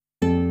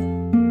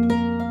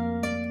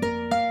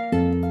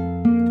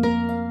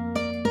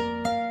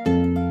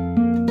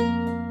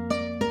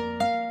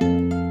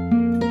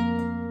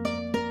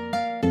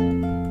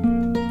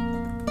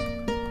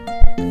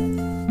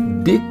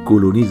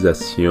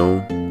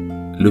Décolonisation,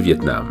 le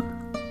Vietnam.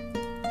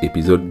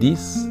 Épisode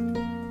 10.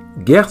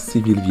 Guerre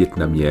civile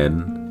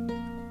vietnamienne,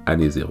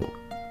 année 0.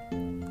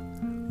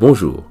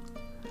 Bonjour.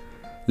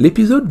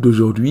 L'épisode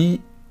d'aujourd'hui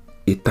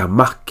est à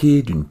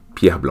marquer d'une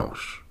pierre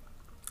blanche.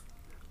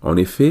 En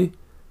effet,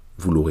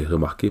 vous l'aurez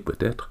remarqué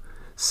peut-être,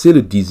 c'est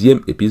le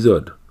 10e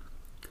épisode.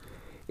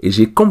 Et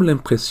j'ai comme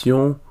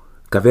l'impression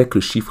qu'avec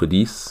le chiffre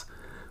 10,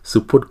 ce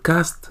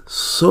podcast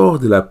sort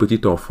de la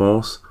petite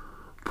enfance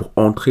pour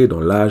entrer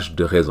dans l'âge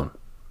de raison.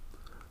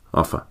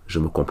 Enfin, je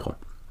me comprends.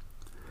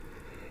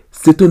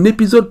 C'est un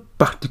épisode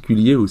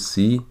particulier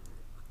aussi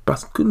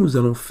parce que nous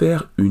allons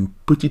faire une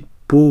petite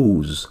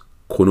pause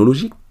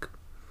chronologique.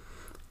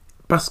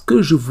 Parce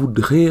que je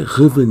voudrais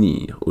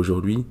revenir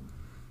aujourd'hui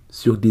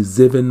sur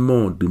des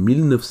événements de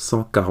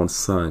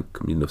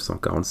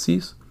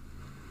 1945-1946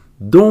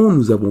 dont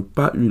nous n'avons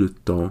pas eu le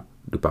temps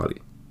de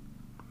parler.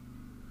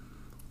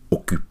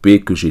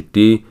 Occupé que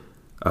j'étais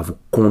à vous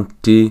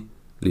conter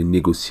les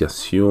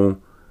négociations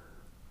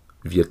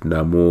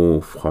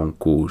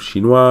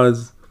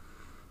vietnamo-franco-chinoises,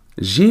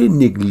 j'ai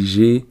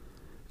négligé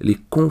les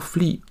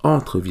conflits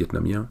entre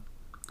Vietnamiens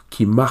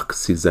qui marquent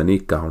ces années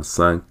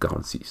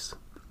 45-46.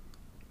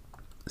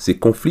 Ces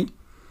conflits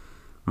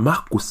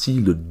marquent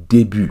aussi le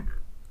début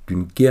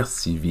d'une guerre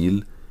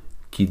civile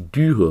qui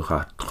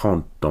durera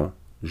 30 ans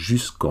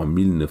jusqu'en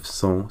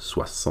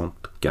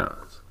 1975.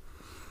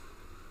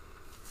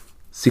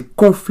 Ces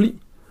conflits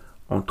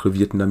entre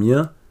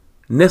Vietnamiens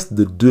naissent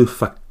de deux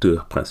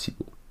facteurs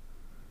principaux.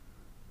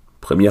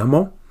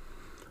 Premièrement,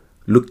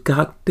 le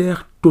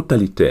caractère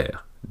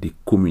totalitaire des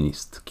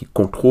communistes qui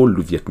contrôlent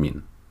le Viet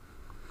Minh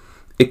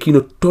et qui ne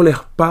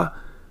tolèrent pas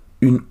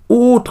une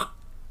autre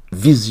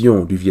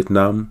vision du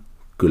Vietnam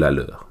que la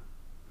leur.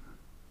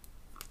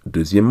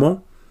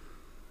 Deuxièmement,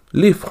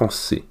 les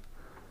Français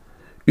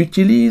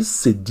utilisent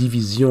ces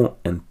divisions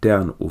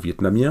internes aux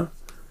Vietnamiens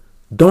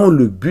dans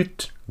le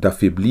but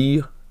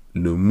d'affaiblir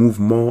le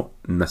mouvement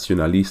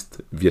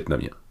nationaliste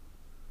vietnamien.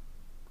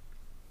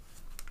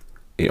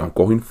 Et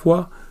encore une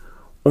fois,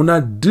 on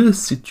a deux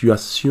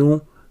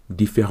situations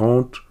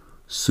différentes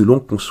selon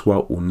qu'on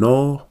soit au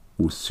nord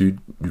ou au sud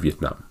du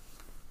Vietnam.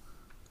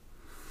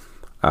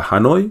 À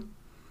Hanoï,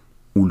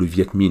 où le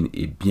Viet Minh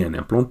est bien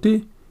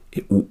implanté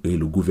et où est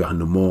le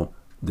gouvernement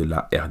de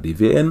la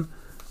RDVN,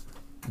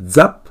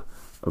 Giap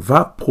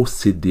va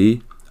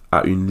procéder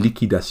à une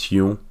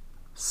liquidation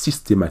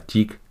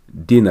systématique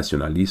des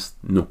nationalistes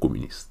non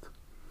communistes.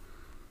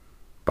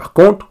 Par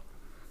contre,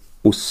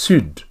 au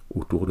sud,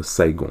 autour de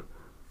Saigon,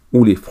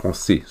 où les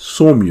Français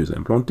sont mieux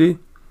implantés,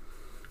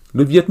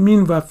 le Viet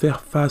Minh va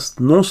faire face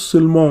non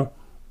seulement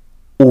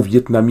aux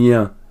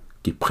Vietnamiens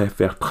qui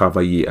préfèrent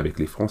travailler avec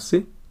les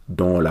Français,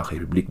 dans la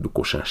République de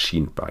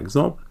Cochinchine par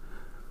exemple,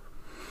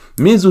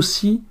 mais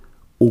aussi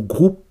aux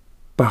groupes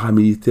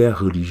paramilitaires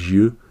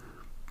religieux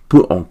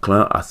peu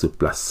enclins à se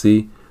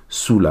placer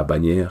sous la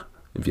bannière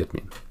Viet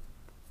Minh.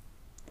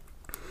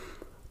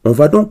 On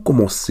va donc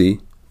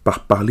commencer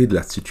par parler de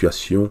la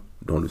situation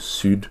dans le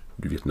sud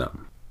du Vietnam.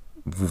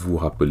 Vous vous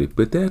rappelez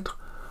peut-être,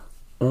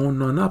 on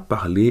en a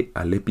parlé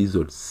à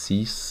l'épisode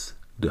 6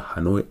 de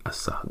Hanoï à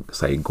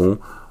Saigon,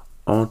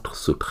 entre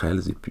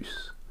sauterelles et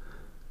puces.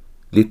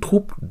 Les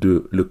troupes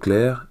de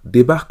Leclerc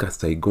débarquent à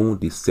Saigon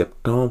dès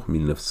septembre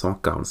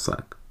 1945.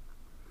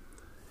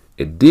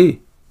 Et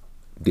dès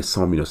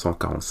décembre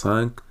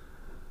 1945,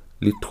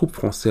 les troupes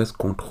françaises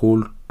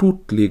contrôlent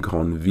toutes les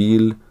grandes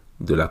villes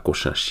de la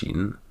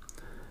Cochinchine.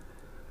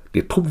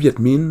 Les troupes Viet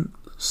Minh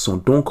sont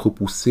donc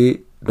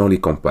repoussées dans les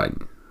campagnes.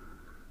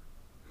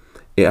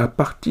 Et à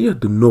partir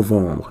de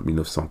novembre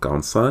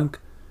 1945,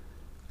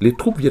 les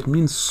troupes Viet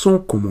Minh sont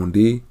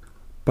commandées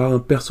par un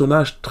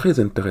personnage très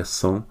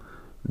intéressant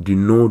du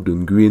nom de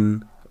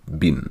Nguyen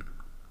Binh.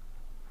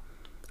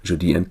 Je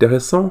dis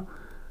intéressant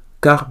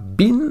car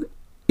Binh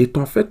est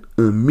en fait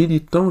un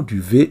militant du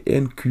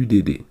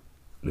VNQDD,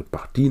 le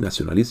Parti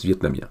nationaliste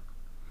vietnamien.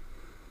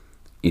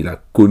 Il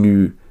a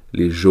connu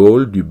les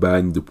geôles du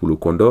bagne de Pulo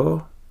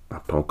Condor en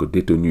tant que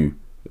détenu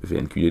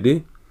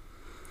VNQDD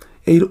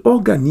et il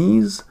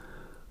organise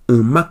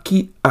un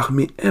maquis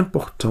armé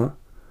important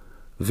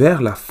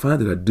vers la fin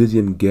de la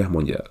Deuxième Guerre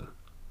mondiale,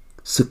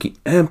 ce qui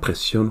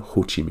impressionne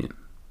Ho Chi Minh.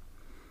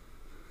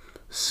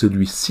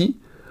 Celui-ci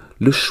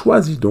le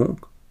choisit donc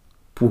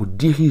pour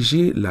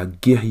diriger la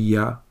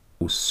guérilla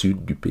au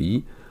sud du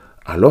pays,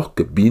 alors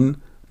que Binh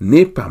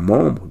n'est pas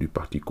membre du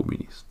Parti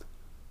communiste.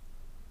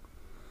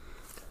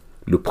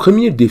 Le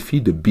premier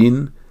défi de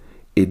Binh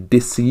est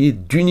d'essayer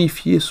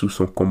d'unifier sous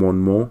son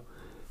commandement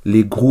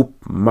les groupes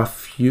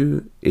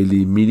mafieux et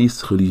les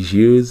milices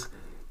religieuses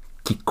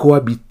qui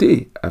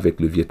cohabitaient avec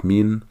le Viet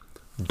Minh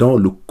dans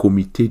le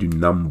comité du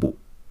Nam Bo.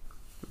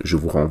 Je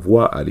vous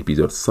renvoie à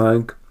l'épisode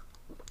 5,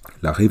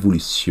 la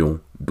révolution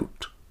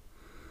d'août.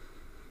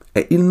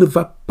 Et il ne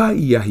va pas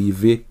y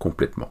arriver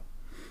complètement.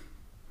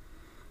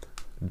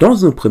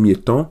 Dans un premier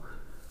temps,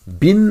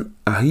 Binh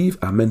arrive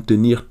à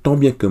maintenir tant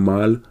bien que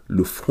mal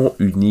le front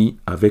uni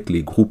avec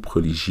les groupes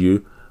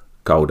religieux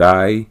Cao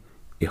Dai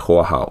et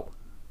Hoa Hao.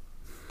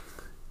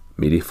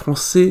 Mais les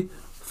Français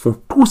font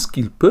tout ce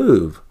qu'ils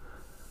peuvent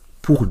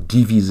pour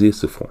diviser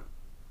ce front.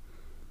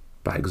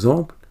 Par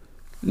exemple,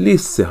 les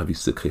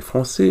services secrets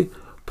français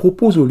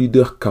proposent au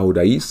leader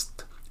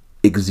caodaïste,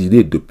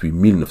 exilé depuis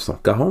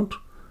 1940,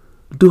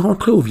 de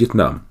rentrer au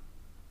Vietnam,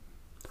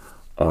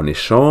 en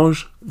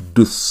échange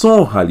de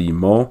son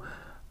ralliement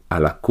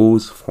à la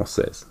cause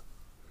française.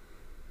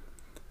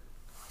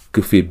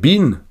 Que fait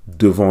Binh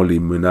devant les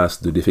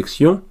menaces de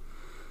défection?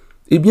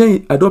 Eh bien,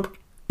 il adopte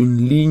une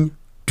ligne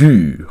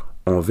dure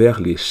envers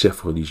les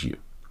chefs religieux.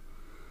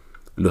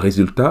 Le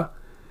résultat,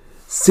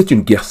 c'est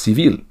une guerre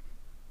civile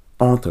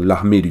entre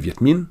l'armée du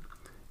Viet Minh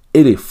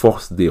et les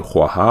forces des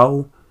Hoa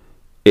Hao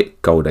et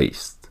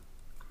caodaïstes.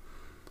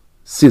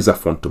 Ces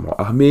affrontements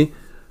armés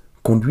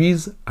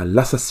conduisent à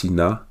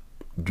l'assassinat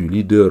du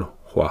leader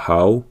Hoa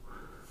Hao,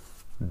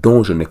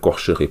 dont je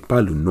n'écorcherai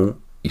pas le nom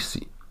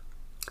ici.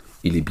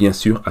 Il est bien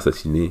sûr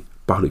assassiné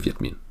par le Viet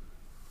Minh.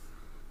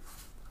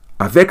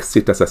 Avec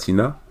cet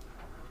assassinat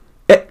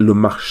et le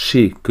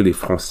marché que les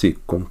Français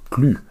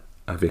concluent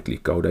avec les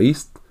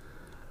caodaïstes,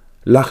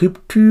 la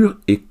rupture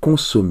est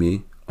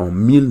consommée en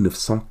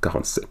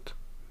 1947.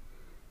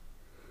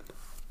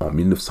 En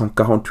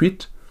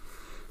 1948,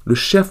 le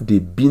chef des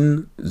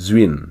Binh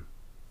Xuyen,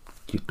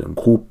 qui est un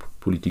groupe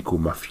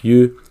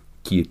politico-mafieux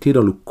qui était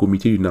dans le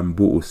comité du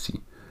Nambo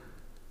aussi,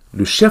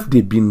 le chef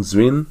des Binh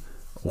Xuyen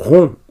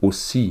rompt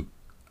aussi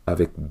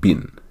avec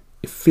Binh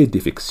et fait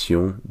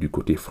défection du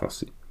côté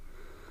français.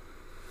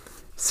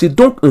 C'est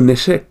donc un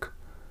échec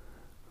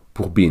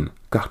pour Binh,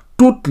 car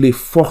toutes les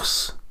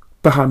forces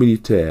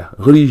paramilitaires,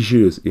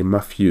 religieuses et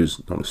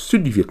mafieuses dans le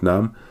sud du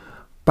Vietnam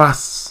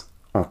passent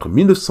entre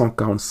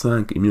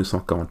 1945 et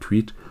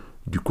 1948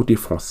 du côté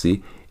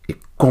français et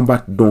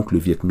combattent donc le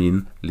Viet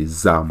Minh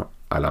les armes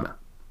à la main.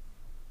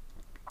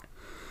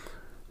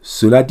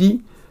 Cela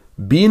dit,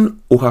 Binh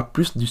aura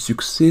plus du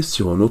succès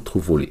sur un autre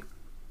volet.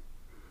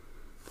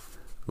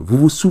 Vous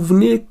vous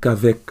souvenez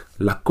qu'avec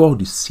l'accord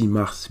du 6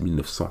 mars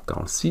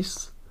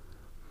 1946,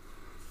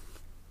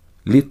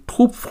 les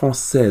troupes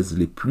françaises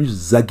les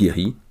plus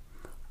aguerries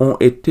ont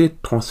été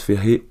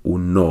transférées au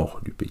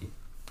nord du pays.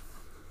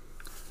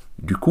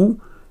 Du coup,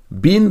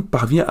 Binh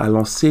parvient à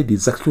lancer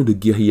des actions de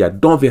guérilla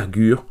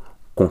d'envergure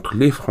contre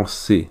les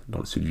Français dans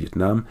le sud du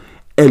Vietnam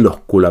et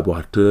leurs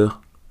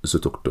collaborateurs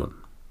autochtones.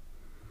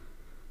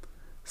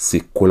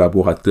 Ces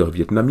collaborateurs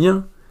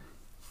vietnamiens,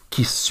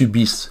 qui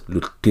subissent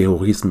le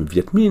terrorisme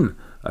Viet Minh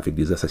avec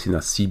des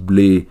assassinats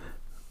ciblés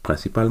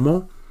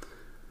principalement,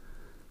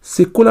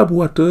 ces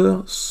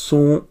collaborateurs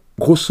sont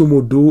grosso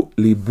modo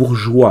les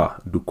bourgeois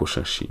de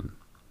Cochinchine.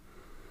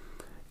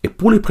 Et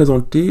pour les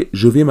présenter,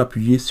 je vais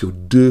m'appuyer sur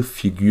deux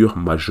figures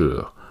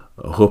majeures,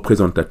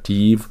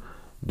 représentatives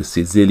de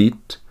ces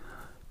élites,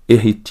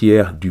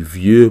 héritières du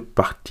vieux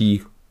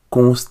parti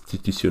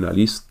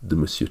constitutionnaliste de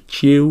M.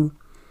 Thieu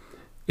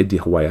et des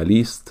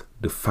royalistes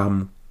de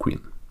Pham Quynh.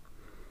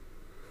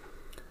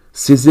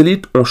 Ces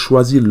élites ont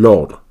choisi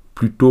l'ordre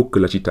plutôt que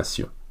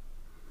l'agitation,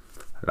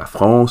 la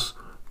France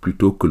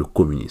plutôt que le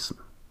communisme.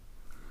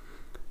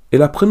 Et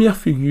la première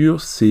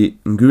figure, c'est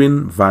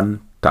Nguyen Van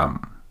Tam.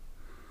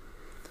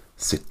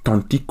 Cet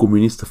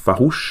anticommuniste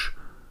farouche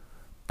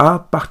a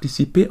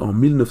participé en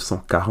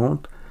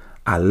 1940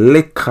 à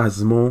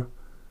l'écrasement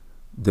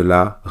de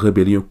la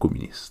rébellion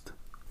communiste.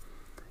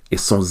 Et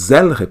son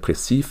zèle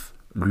répressif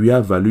lui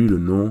a valu le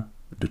nom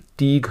de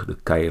Tigre de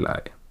Kai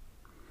Lai.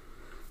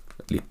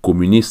 Les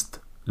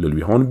communistes le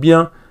lui rendent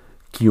bien,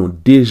 qui ont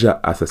déjà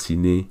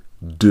assassiné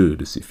 2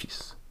 de ses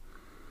fils.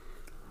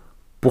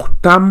 Pour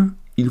Tam,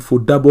 il faut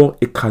d'abord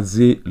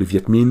écraser le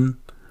Viet Minh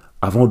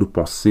avant de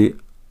penser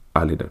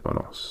à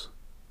l'indépendance.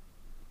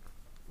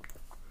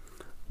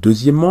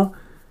 Deuxièmement,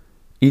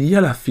 il y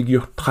a la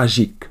figure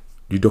tragique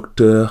du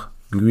docteur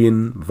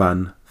Nguyen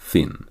Van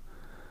Thinh,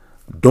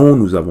 dont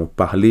nous avons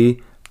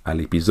parlé à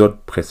l'épisode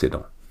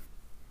précédent.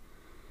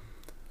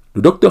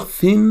 Le docteur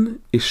Thinh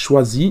est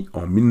choisi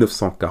en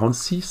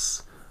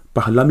 1946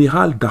 par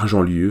l'amiral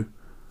d'Argentlieu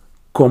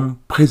comme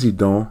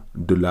président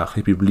de la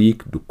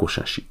République de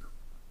Cochinchine.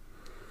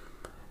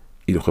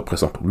 Il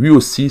représente lui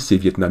aussi ces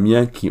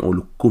Vietnamiens qui ont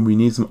le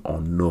communisme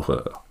en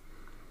horreur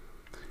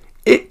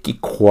et qui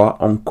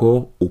croient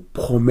encore aux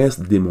promesses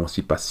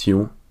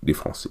d'émancipation des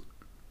Français.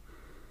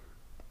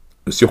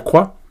 De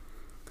surcroît,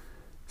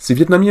 ces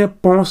Vietnamiens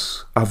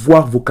pensent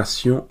avoir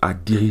vocation à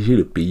diriger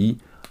le pays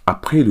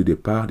après le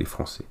départ des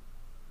Français.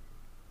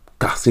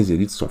 Car ces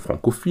élites sont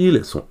francophiles,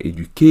 elles sont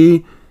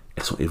éduquées,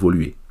 elles sont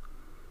évoluées.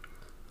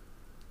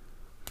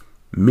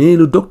 Mais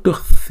le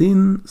docteur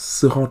Thinh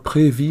se rend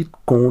très vite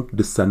compte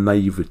de sa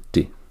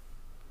naïveté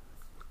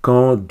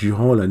quand,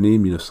 durant l'année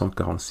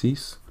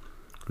 1946,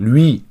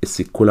 lui et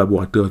ses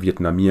collaborateurs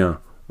vietnamiens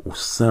au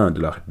sein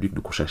de la République de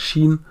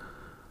Cochinchine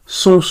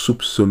sont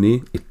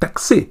soupçonnés et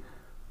taxés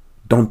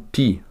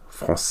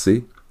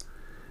d'anti-français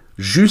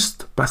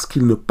juste parce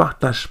qu'ils ne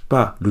partagent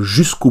pas le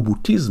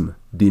jusqu'au-boutisme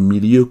des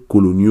milieux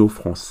coloniaux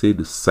français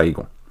de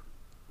Saigon.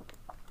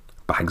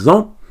 Par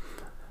exemple,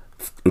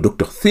 le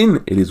docteur Thinh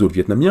et les autres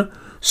Vietnamiens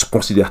se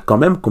considèrent quand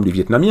même comme des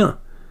Vietnamiens.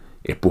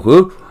 Et pour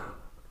eux,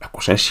 la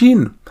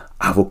Cochinchine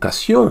a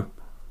vocation,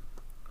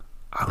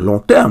 à long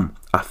terme,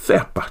 à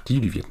faire partie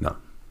du Vietnam.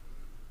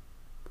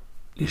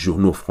 Les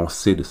journaux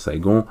français de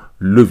Saigon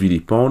le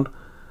vilipendent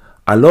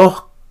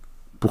alors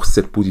pour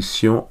cette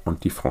position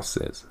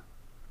anti-française.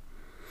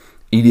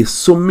 Il est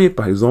sommé,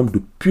 par exemple,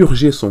 de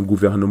purger son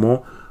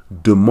gouvernement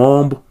de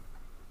membres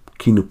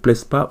qui ne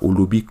plaisent pas au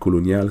lobby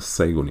colonial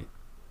saigonais.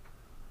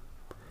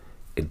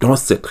 Et dans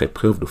cette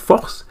épreuve de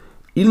force,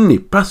 il n'est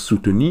pas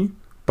soutenu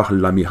par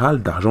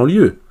l'amiral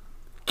d'Argentlieu,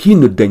 qui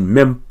ne daigne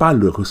même pas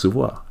le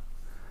recevoir.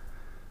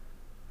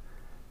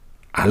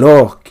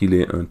 Alors qu'il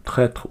est un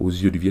traître aux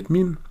yeux du Viet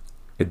Minh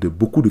et de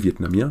beaucoup de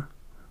Vietnamiens,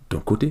 d'un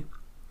côté,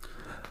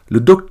 le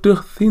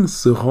docteur Thin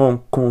se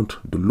rend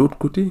compte de l'autre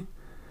côté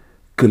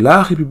que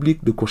la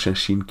République de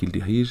Cochinchine qu'il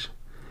dirige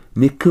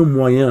n'est qu'un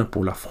moyen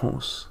pour la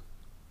France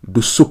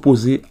de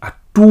s'opposer à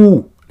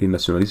tous les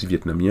nationalistes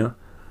vietnamiens,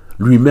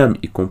 lui-même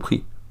y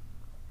compris.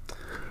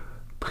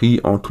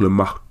 Pris entre le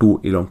marteau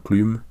et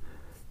l'enclume,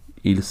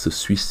 il se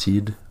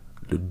suicide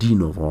le 10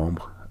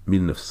 novembre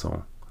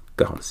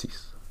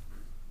 1946.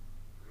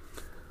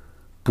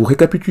 Pour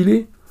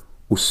récapituler,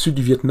 au sud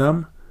du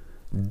Vietnam,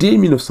 dès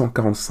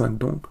 1945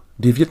 donc,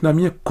 des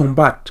Vietnamiens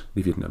combattent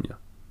les Vietnamiens.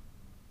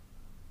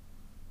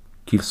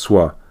 Que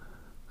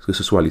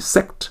ce soit les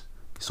sectes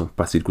qui sont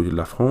passés du côté de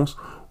la France,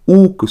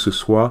 ou que ce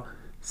soit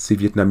ces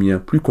Vietnamiens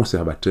plus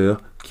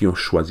conservateurs qui ont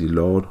choisi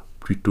l'ordre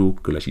plutôt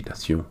que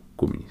l'agitation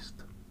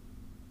communiste.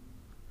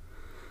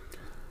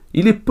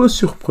 Il est peu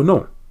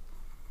surprenant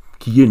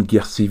qu'il y ait une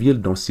guerre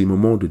civile dans ces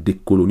moments de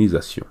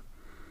décolonisation.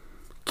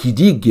 Qui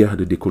dit guerre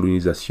de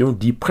décolonisation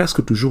dit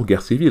presque toujours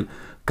guerre civile,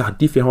 car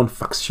différentes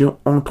factions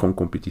entrent en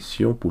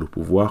compétition pour le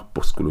pouvoir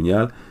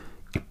postcolonial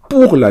et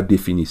pour la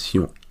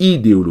définition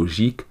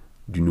idéologique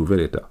du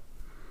nouvel État.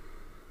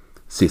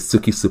 C'est ce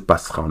qui se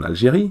passera en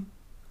Algérie,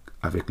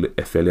 avec le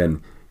FLN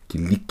qui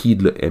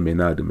liquide le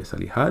MNA de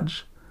Messali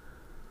Hadj.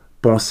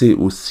 Pensez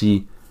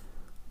aussi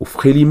au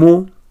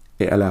Frélimo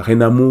et à la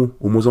Renamo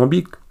au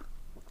Mozambique,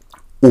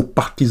 aux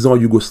partisans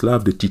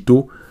yougoslaves de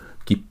Tito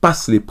qui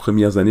passent les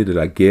premières années de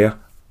la guerre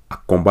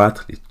à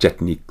combattre les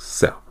Tchétniks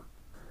serbes.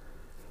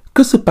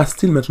 Que se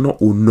passe-t-il maintenant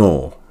au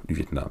nord du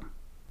Vietnam?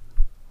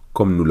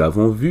 Comme nous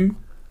l'avons vu,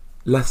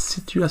 la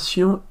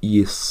situation y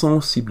est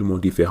sensiblement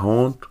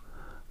différente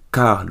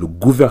car le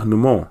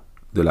gouvernement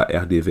de la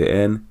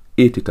RDVN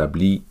est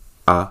établi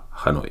à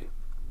Hanoï.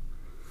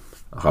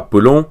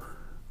 Rappelons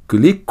que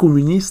les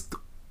communistes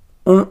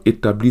ont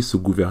établi ce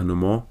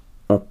gouvernement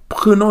en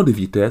prenant de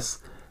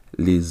vitesse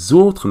les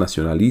autres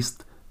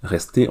nationalistes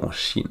restés en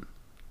Chine.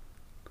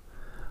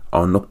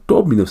 En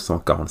octobre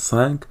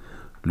 1945,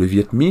 le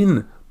Viet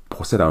Minh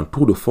procède à un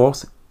tour de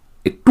force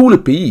et tout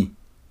le pays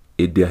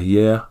est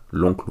derrière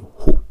l'oncle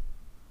Ho.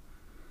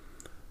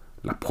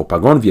 La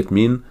propagande Viet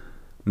Minh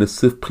ne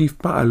se prive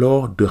pas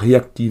alors de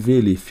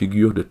réactiver les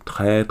figures de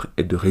traîtres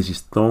et de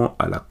résistants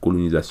à la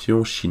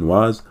colonisation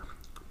chinoise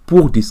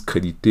pour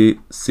discréditer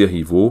ses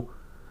rivaux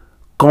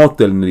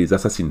quand elle ne les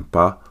assassine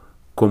pas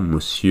comme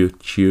M.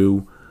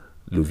 Thieu,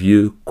 le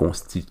vieux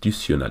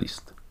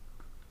constitutionnaliste.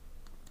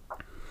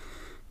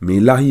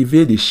 Mais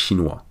l'arrivée des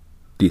Chinois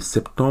dès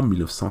septembre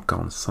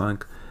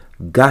 1945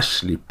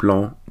 gâche les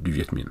plans du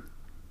Viet Minh.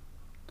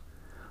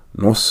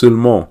 Non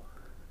seulement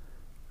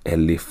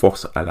elle les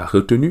force à la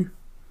retenue,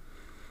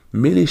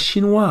 mais les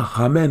Chinois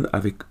ramènent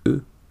avec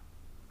eux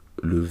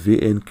le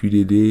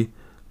VNQDD,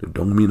 le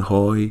Dong Minh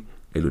Hoi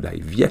et le Dai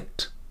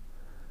Viet,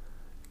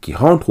 qui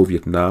rentrent au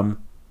Vietnam,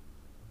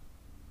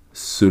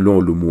 selon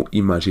le mot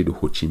imagé de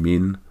Ho Chi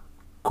Minh,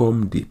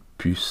 comme des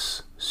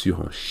puces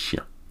sur un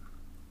chien.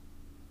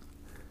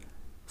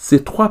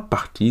 Ces trois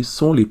parties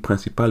sont les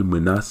principales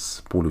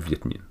menaces pour le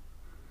Viet Minh.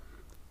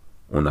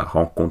 On a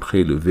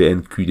rencontré le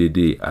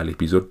VNQDD à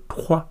l'épisode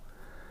 3,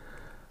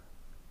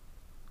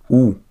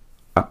 où,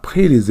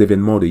 après les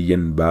événements de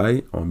Yen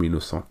Bai en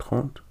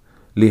 1930,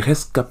 les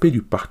rescapés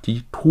du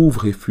parti trouvent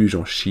refuge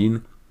en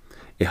Chine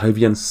et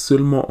reviennent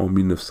seulement en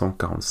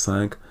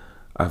 1945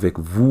 avec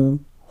Wu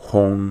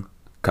Hong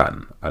Can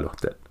à leur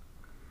tête.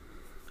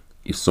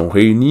 Ils sont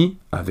réunis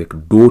avec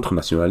d'autres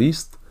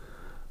nationalistes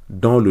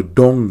dans le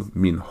Dong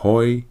Minh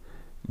Hoi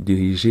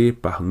dirigé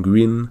par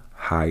Nguyen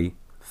Hai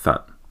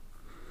Thanh.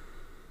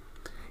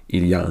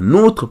 Il y a un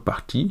autre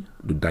parti,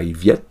 le Dai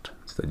Viet,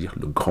 c'est-à-dire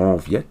le Grand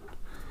Viet,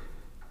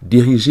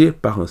 dirigé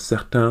par un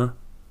certain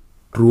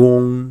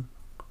Truong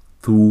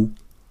Thu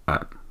An.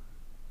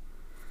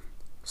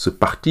 Ce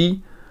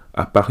parti,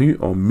 apparu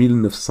en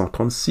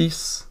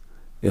 1936,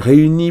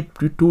 réunit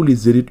plutôt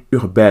les élites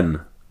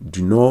urbaines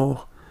du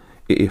Nord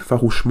et est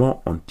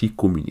farouchement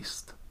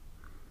anticommuniste.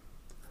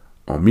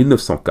 En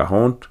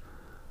 1940,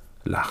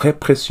 la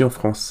répression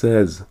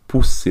française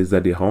pousse ses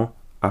adhérents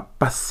à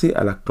passer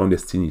à la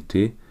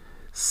clandestinité,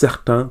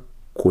 certains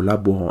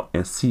collaborant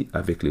ainsi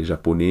avec les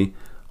Japonais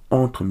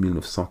entre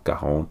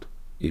 1940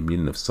 et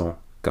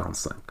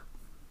 1945.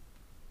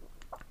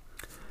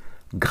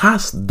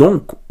 Grâce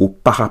donc au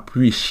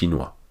parapluie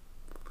chinois,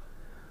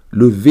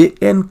 le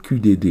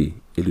VNQDD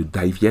et le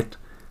Dai Viet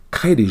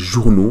créent des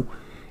journaux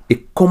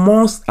et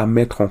commencent à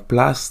mettre en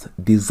place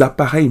des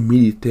appareils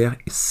militaires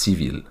et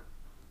civils.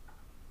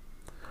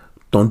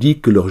 Tandis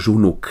que leurs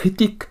journaux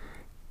critiques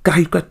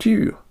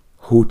caricaturent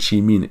Ho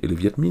Chi Minh et le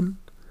Viet Minh,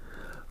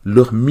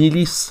 leurs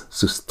milices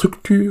se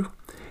structurent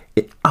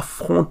et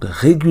affrontent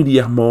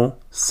régulièrement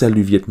celles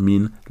du Viet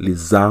Minh,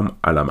 les armes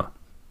à la main.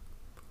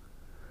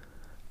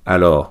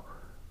 Alors,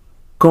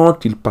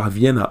 quand ils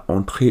parviennent à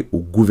entrer au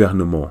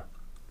gouvernement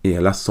et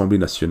à l'Assemblée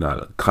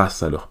nationale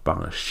grâce à leur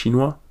parrain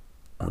chinois,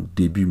 en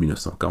début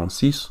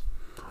 1946,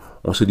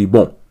 on se dit,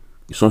 bon,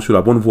 ils sont sur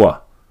la bonne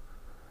voie.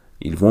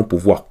 Ils vont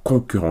pouvoir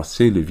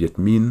concurrencer le Viet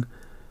Minh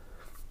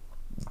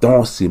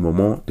dans ces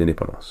moments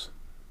d'indépendance.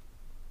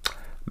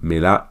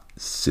 Mais là,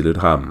 c'est le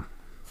drame,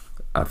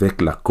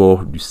 avec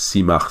l'accord du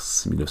 6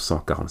 mars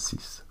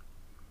 1946.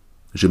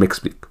 Je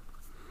m'explique.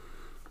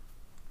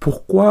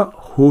 Pourquoi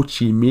Ho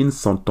Chi Minh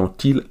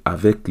s'entend-il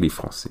avec les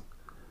Français?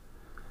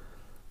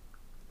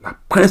 La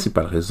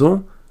principale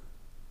raison,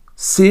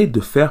 c'est de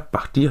faire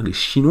partir les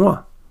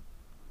Chinois,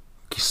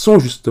 qui sont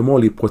justement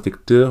les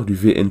protecteurs du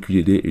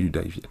VNQDD et du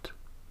Dai Viet.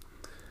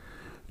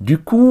 Du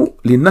coup,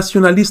 les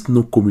nationalistes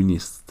non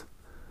communistes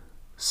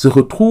se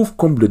retrouvent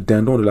comme le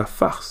dindon de la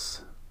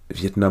farce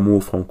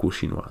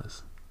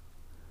vietnamo-franco-chinoise.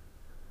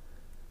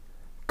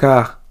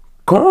 Car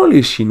quand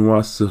les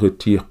Chinois se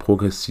retirent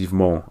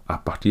progressivement à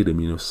partir de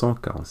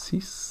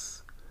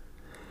 1946,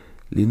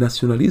 les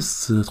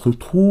nationalistes se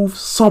retrouvent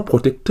sans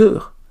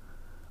protecteur,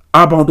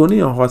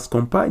 abandonnés en race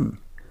campagne,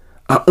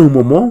 à un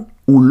moment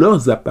où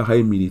leurs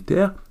appareils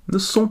militaires ne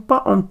sont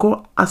pas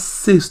encore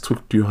assez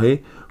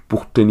structurés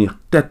pour tenir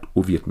tête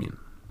au Viet Minh.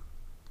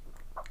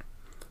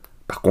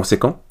 Par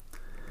conséquent,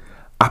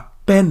 à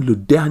peine le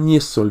dernier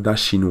soldat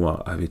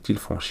chinois avait-il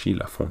franchi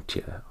la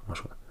frontière,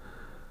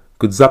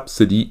 que Giap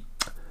se dit,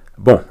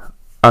 bon,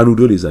 à nous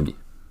deux les amis.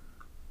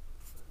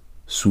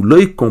 Sous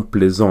l'œil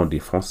complaisant des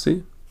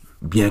Français,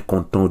 bien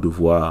contents de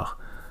voir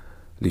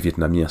les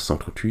Vietnamiens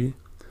s'entretuer,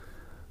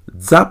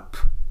 Giap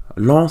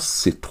lance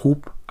ses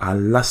troupes à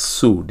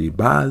l'assaut des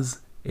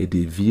bases et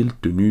des villes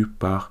tenues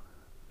par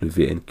le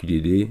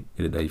VNQDD et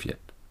le Dai Viet.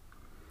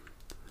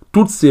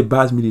 Toutes ces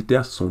bases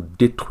militaires sont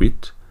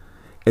détruites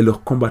et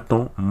leurs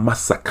combattants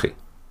massacrés.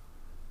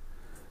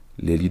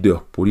 Les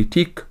leaders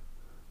politiques,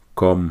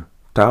 comme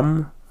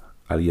Tam,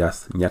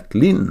 alias Nhat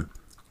Linh,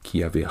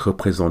 qui avait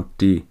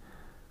représenté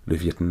le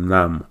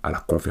Vietnam à la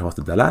conférence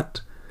de Dalat,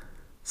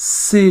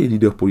 ces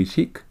leaders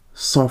politiques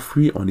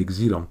s'enfuient en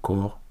exil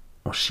encore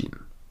en Chine.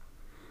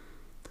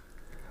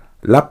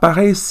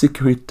 L'appareil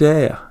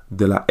sécuritaire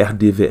de la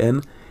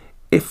RDVN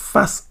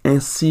efface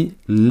ainsi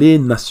les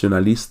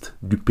nationalistes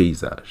du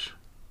paysage.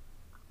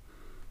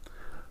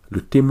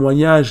 Le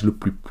témoignage le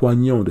plus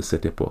poignant de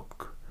cette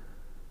époque,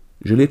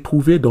 je l'ai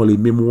trouvé dans les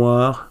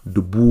mémoires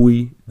de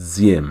Bui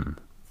Diem,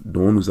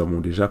 dont nous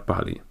avons déjà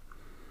parlé.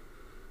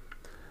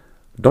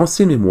 Dans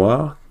ses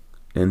mémoires,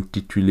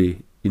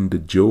 intitulées In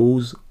the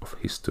Jaws of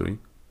History,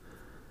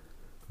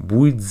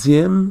 Bui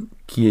Diem,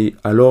 qui est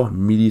alors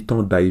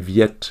militant Dai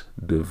Viet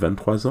de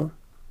 23 ans,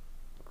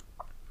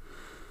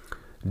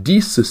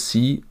 dit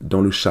ceci dans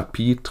le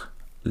chapitre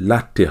 «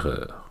 La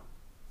terreur ».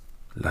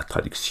 La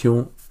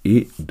traduction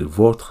est de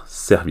votre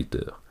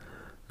serviteur.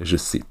 Je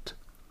cite.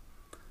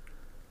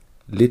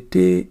 «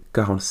 L'été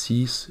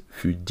 46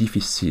 fut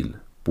difficile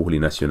pour les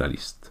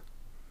nationalistes.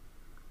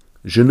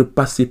 Je ne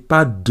passais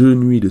pas 2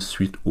 nuits de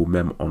suite au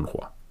même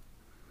endroit.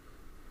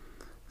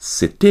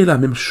 C'était la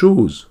même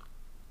chose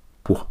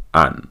pour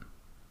Anne.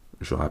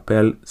 Je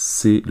rappelle,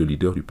 c'est le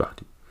leader du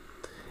parti.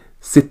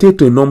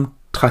 C'était un homme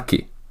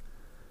traqué.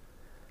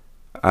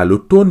 À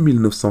l'automne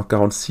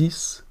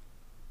 1946,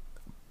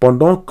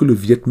 pendant que le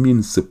Viet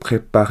Minh se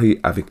préparait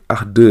avec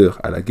ardeur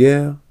à la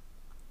guerre,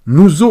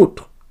 nous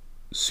autres,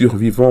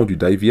 survivants du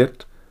Dai Viet,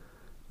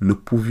 ne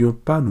pouvions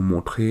pas nous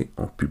montrer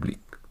en public.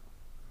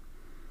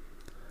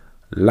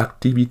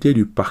 L'activité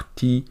du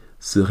parti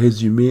se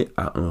résumait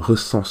à un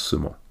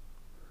recensement.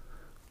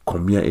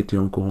 Combien étaient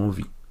encore en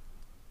vie?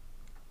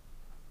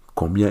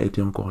 Combien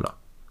étaient encore là?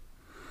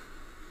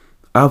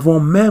 Avant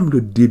même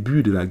le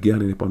début de la guerre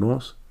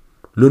d'indépendance,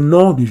 le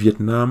nord du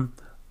Vietnam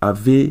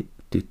avait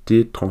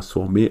été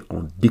transformé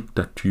en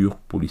dictature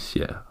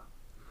policière.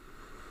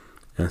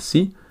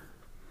 Ainsi,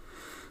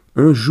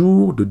 un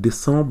jour de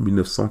décembre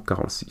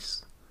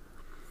 1946,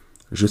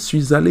 je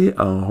suis allé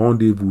à un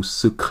rendez-vous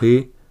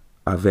secret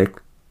avec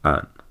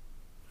Anne.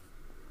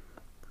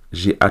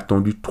 J'ai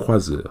attendu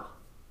 3 heures.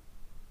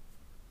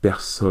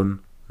 Personne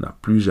n'a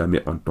plus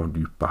jamais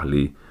entendu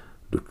parler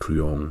de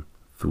Truong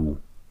Thu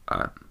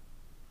Anh.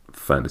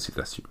 Fin de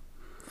citation.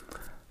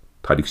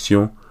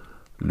 Traduction,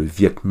 le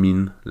Viet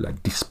Minh l'a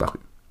disparu.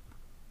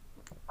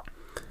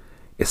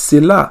 Et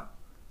c'est là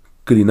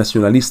que les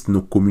nationalistes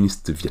non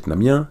communistes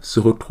vietnamiens se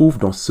retrouvent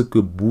dans ce que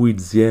Bui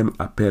Diem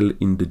appelle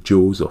 « In the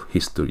Jaws of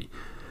History »,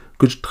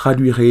 que je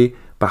traduirai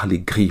par les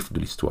griffes de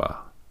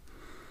l'histoire.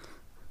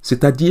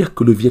 C'est-à-dire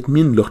que le Viet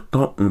Minh leur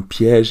tend un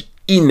piège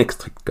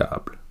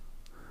inextricable.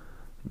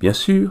 Bien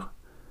sûr,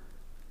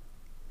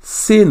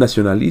 ces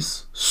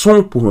nationalistes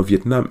sont pour un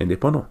Vietnam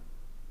indépendant.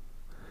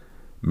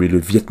 Mais le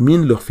Viet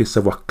Minh leur fait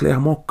savoir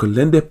clairement que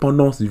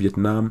l'indépendance du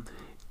Vietnam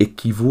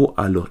équivaut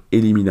à leur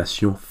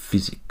élimination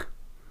physique.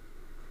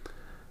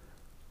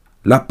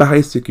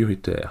 L'appareil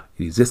sécuritaire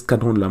et les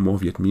escadrons de la mort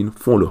Viet Minh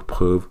font leur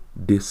preuve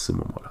dès ce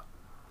moment-là.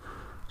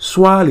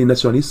 Soit les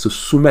nationalistes se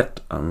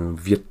soumettent à un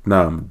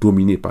Vietnam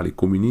dominé par les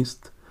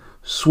communistes,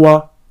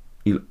 soit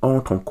ils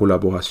entrent en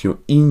collaboration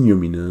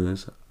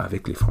ignominieuse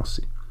avec les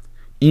Français.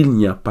 Il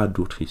n'y a pas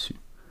d'autre issue.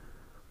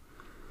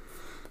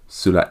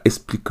 Cela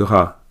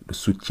expliquera le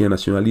soutien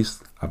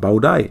nationaliste à Bao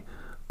Dai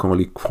quand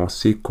les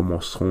Français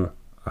commenceront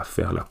à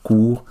faire la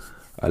cour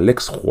à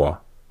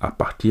l'ex-roi à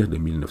partir de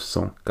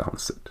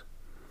 1947.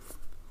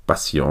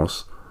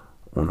 Patience,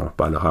 on en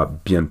parlera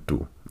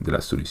bientôt de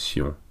la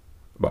solution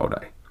Bao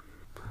Dai.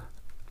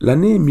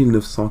 L'année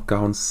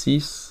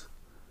 1946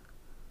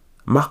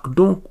 marque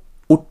donc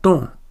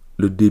autant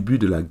le début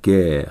de la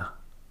guerre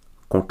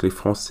contre les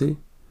Français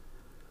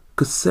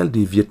que celle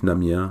des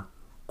Vietnamiens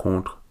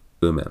contre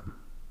eux-mêmes.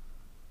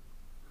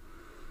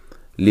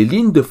 Les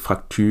lignes de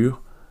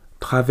fracture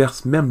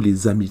traversent même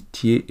les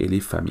amitiés et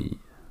les familles.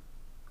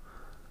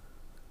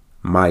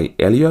 Mai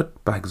Elliott,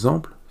 par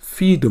exemple,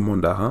 fille de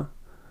mandarin,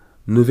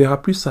 ne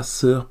verra plus sa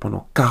sœur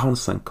pendant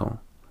 45 ans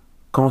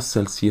quand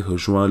celle-ci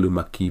rejoint le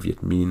maquis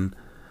Viet Minh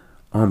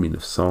en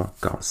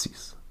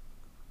 1946.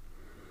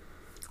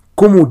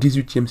 Comme au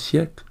XVIIIe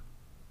siècle,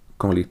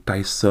 quand les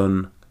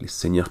Tyson, les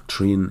seigneurs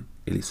Trinh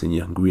et les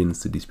seigneurs Nguyen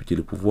se disputaient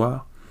le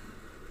pouvoir,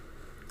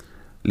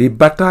 les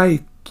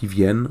batailles qui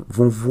viennent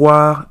vont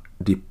voir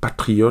des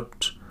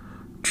patriotes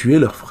tuer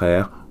leurs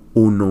frères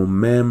au nom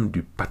même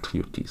du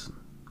patriotisme.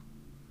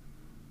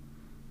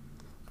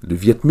 Le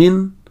Viet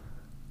Minh,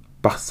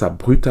 par sa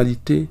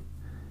brutalité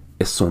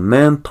et son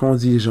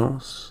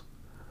intransigeance,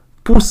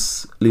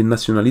 pousse les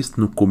nationalistes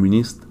non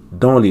communistes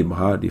dans les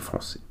bras des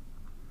Français.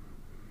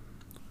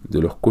 De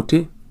leur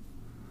côté,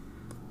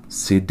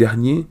 ces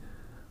derniers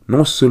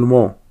non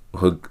seulement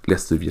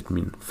laissent le Viet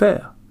Minh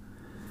faire,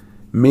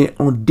 mais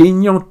en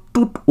déniant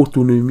toute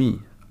autonomie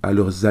à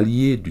leurs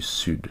alliés du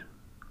Sud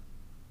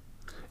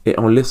et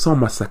en laissant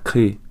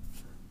massacrer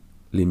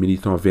les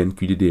militants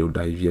VNQDD au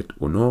Dai Viet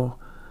au nord,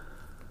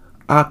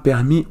 a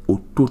permis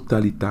au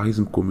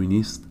totalitarisme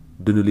communiste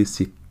de ne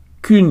laisser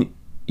qu'une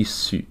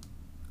issue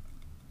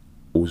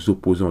aux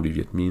opposants du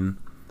Viet Minh,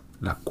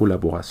 la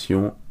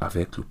collaboration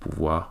avec le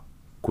pouvoir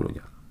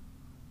colonial.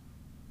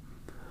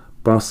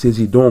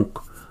 Pensez-y donc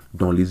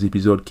dans les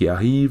épisodes qui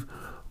arrivent,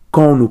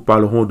 quand nous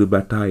parlerons de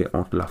bataille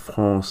entre la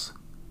France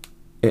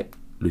et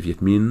le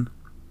Viet Minh,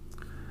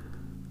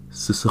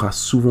 ce sera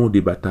souvent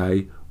des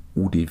batailles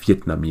où des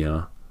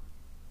Vietnamiens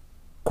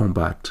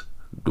combattent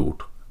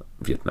d'autres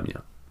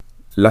Vietnamiens.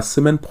 La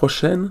semaine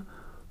prochaine,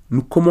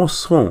 nous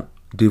commencerons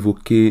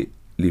d'évoquer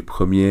les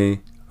premières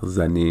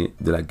années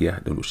de la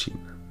guerre d'Indochine.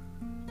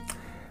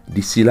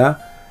 D'ici là,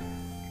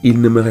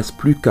 il ne me reste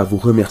plus qu'à vous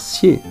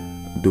remercier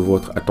de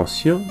votre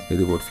attention et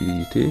de votre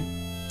fidélité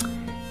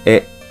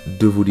et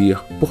de vous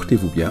dire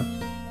portez-vous bien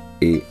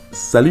et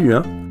salut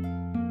hein.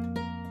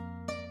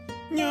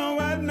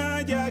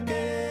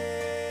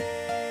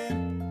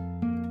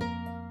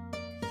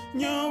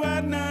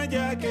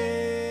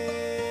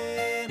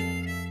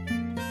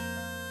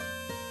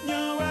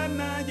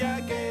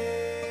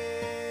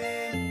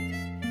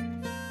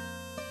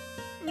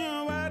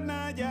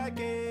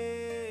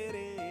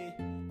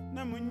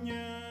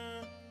 Namunya,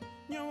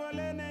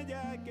 nyawale ne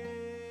jake.